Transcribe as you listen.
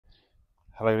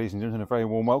Hello ladies and gentlemen, a very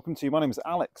warm welcome to you. My name is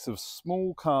Alex of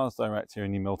Small Cars Direct here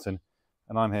in New Milton,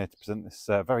 and I'm here to present this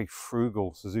very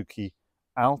frugal Suzuki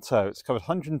Alto. It's covered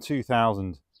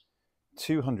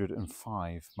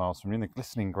 102,205 miles from new in the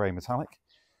glistening grey metallic.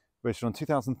 Registered on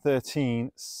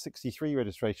 2013 63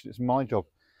 registration. It's my job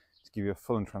to give you a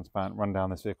full and transparent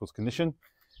rundown of this vehicle's condition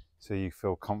so you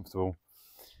feel comfortable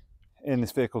in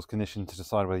this vehicle's condition to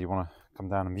decide whether you want to come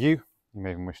down and view. You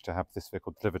may even wish to have this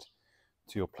vehicle delivered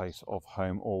to your place of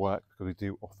home or work, because we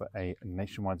do offer a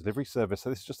nationwide delivery service. So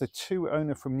this is just a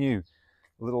two-owner from new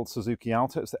little Suzuki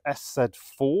Alto. It's the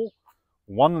SZ4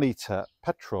 1 litre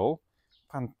petrol.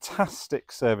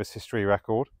 Fantastic service history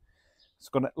record. It's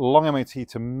got a long MOT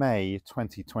to May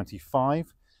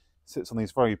 2025. Sits on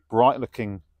these very bright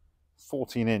looking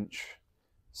 14-inch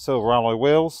silver alloy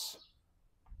wheels.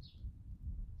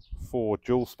 4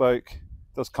 dual spoke.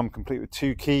 Does come complete with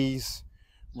 2 keys.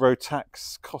 Road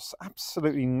tax costs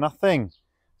absolutely nothing.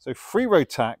 So free road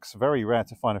tax, very rare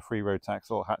to find a free road tax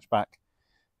or hatchback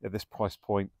at this price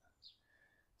point,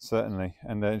 certainly.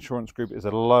 And the insurance group is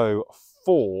a low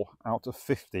 4 out of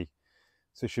 50.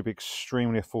 So it should be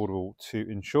extremely affordable to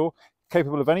insure.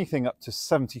 Capable of anything up to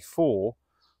 74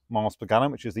 miles per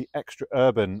gallon, which is the extra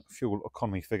urban fuel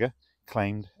economy figure,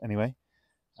 claimed anyway.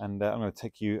 And I'm going to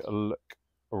take you a look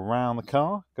around the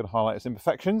car. Going to highlight its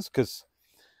imperfections, because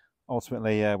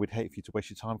ultimately, we'd hate for you to waste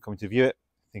your time coming to view it,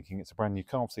 thinking it's a brand new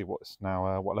car. Obviously, it's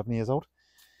now 11 years old,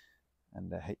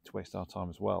 and hate to waste our time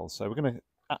as well. So we're going to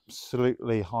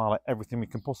absolutely highlight everything we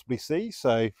can possibly see.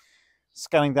 So,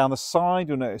 scanning down the side,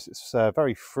 you'll notice it's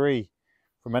very free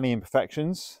from any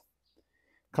imperfections.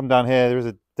 Come down here, there is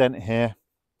a dent here.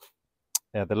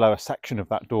 Yeah, the lower section of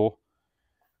that door.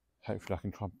 Hopefully, I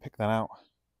can try and pick that out.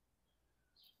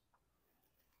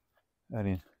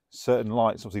 Only certain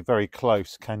lights, obviously very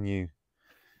close, can you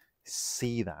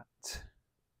see that?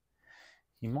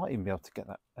 You might even be able to get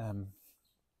that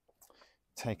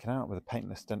taken out with a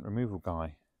paintless dent removal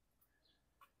guy.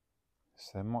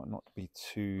 So it might not be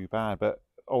too bad, but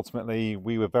ultimately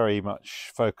we were very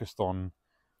much focused on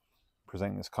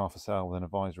presenting this car for sale with an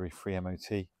advisory free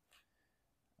MOT,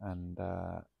 and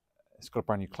it's got a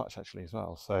brand new clutch actually as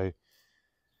well. So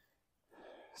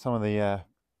some of the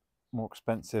more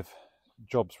expensive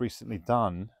jobs recently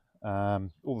done, all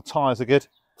the tyres are good,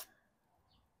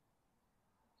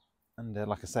 and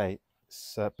like I say,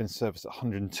 it's been serviced at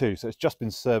 102, so it's just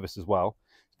been serviced as well.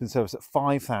 It's been serviced at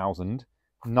 5,000,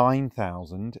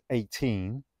 9,000,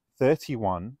 18,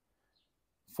 31,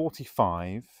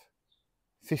 45,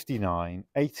 59,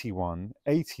 81,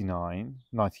 89,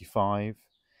 95,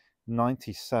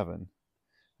 97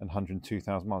 and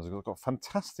 102,000 miles. It's got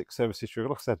fantastic service history.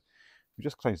 Like I said, we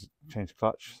just changed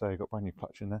clutch, so you've got brand new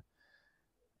clutch in there,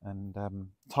 and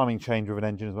timing change with an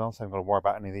engine as well, so I haven't got to worry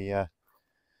about any of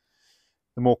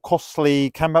the more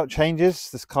costly cam belt changes.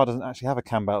 This car doesn't actually have a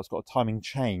cam belt, it's got a timing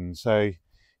chain, so you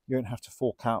don't have to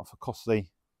fork out for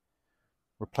costly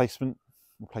replacements,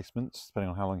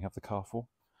 depending on how long you have the car for.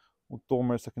 All door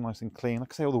mirrors looking nice and clean.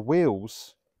 Like I say, all the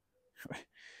wheels,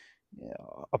 yeah,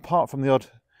 apart from the odd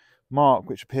mark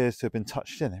which appears to have been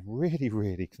touched in, they're really,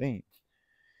 really clean.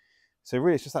 So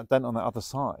really it's just that dent on the other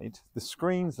side. The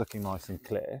screen's looking nice and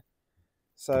clear.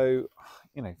 So,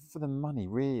 you know, for the money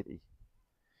really,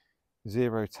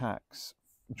 zero tax,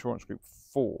 insurance group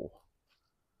 4.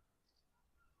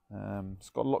 It's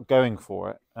got a lot going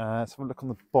for it. Let's have a look on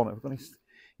the bonnet. We've got any,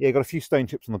 yeah, got a few stone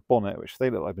chips on the bonnet, which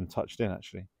they look like they've been touched in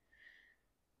actually.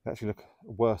 They actually look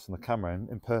worse on the camera, and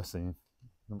in person,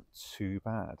 not too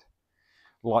bad.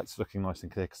 Lights looking nice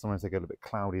and clear, because sometimes they get a bit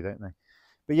cloudy, don't they?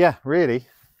 But yeah, really,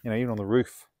 you know, even on the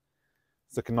roof,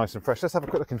 it's looking nice and fresh. Let's have a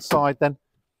quick look inside then.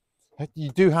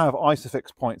 You do have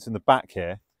ISOFIX points in the back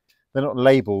here. They're not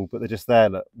labelled, but they're just there.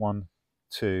 Look, 1,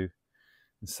 2,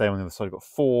 and same on the other side. You've got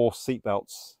 4 seat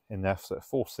belts in there, so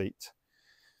 4 seats.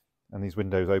 And these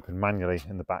windows open manually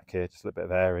in the back here, just a little bit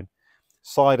of air in.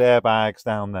 Side airbags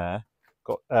down there.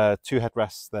 Got 2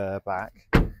 headrests there back.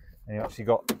 And you've actually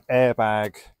got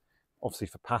airbag, obviously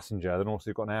for passenger. Then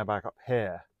also you've got an airbag up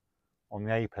here on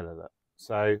the A-pillar. Look.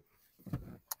 So you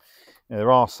know,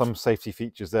 there are some safety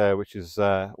features there, which is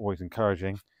always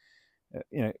encouraging.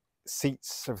 You know,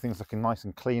 seats, everything's looking nice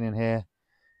and clean in here.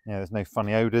 You know, there's no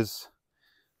funny odours.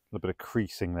 A little bit of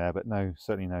creasing there, but no,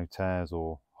 certainly no tears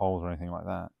or holes or anything like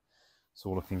that. It's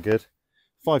all looking good.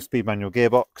 5-speed manual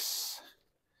gearbox.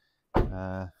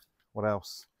 What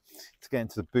else? To get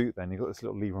into the boot then, you've got this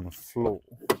little lever on the floor.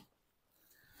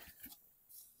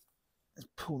 Let's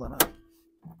pull that up.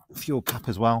 Fuel cap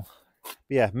as well.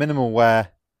 But yeah, minimal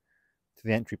wear to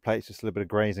the entry plates, just a little bit of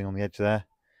grazing on the edge there.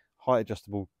 Height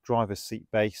adjustable driver's seat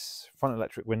base, front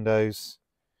electric windows,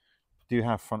 do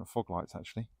have front fog lights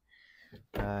actually.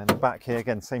 And the back here,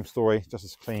 again, same story, just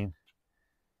as clean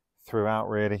throughout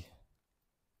really.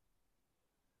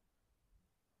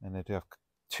 And they do have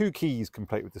 2 keys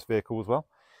complete with this vehicle as well.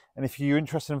 And if you're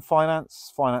interested in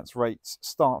finance rates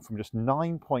start from just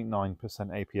 9.9%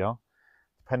 APR,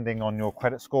 depending on your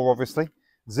credit score, obviously.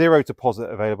 0 deposit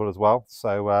available as well.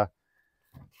 So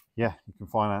yeah, you can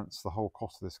finance the whole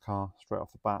cost of this car straight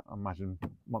off the bat. I imagine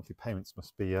monthly payments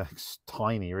must be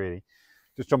tiny, really.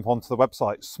 Just jump onto the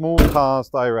website,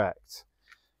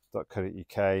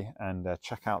 smallcarsdirect.co.uk, and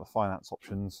check out the finance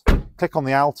options. Click on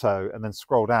the Alto and then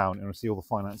scroll down and you'll see all the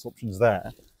finance options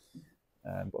there.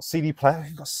 Got a CD player.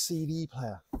 We've got a CD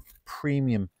player,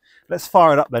 premium. Let's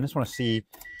fire it up then. Just want to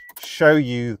show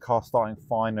you the car starting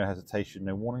fine, no hesitation,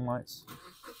 no warning lights.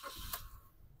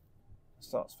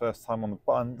 Starts first time on the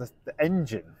button. The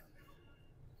engine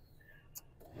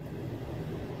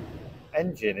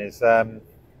is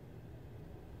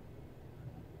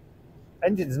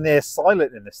engine's near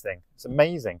silent in this thing. It's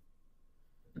amazing.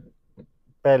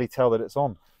 Barely tell that it's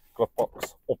on. Glove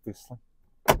box, obviously.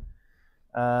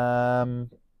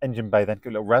 Engine bay then, give it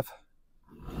a little rev.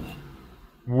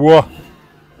 Whoa!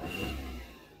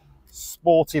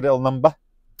 Sporty little number.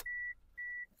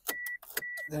 I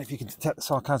don't know if you can detect the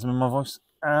sarcasm in my voice.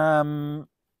 Check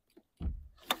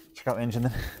out the engine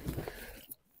then.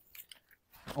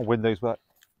 Or windows work.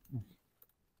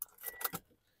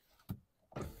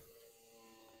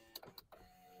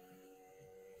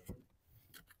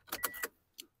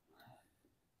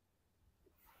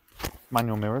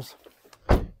 Manual mirrors.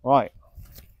 Right.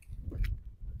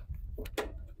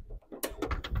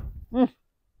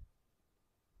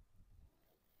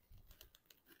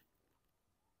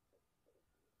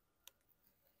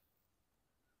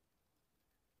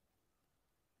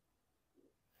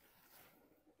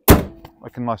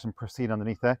 Looking nice and pristine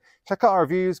underneath there. Check out our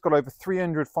reviews. Got over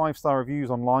 300 5-star reviews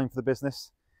online for the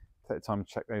business. Take the time to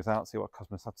check those out, see what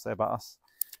customers have to say about us.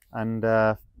 And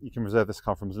you can reserve this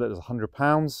car from as little as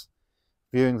 £100.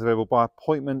 Viewings available by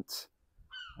appointment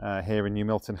here in New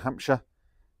Milton, Hampshire.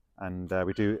 And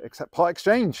we do accept part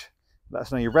exchange. Let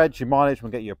us know your reg, your mileage, and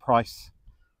we'll get you a price.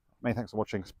 Many thanks for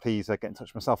watching. Please get in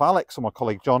touch with myself, Alex, or my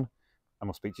colleague John, and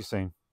we'll speak to you soon.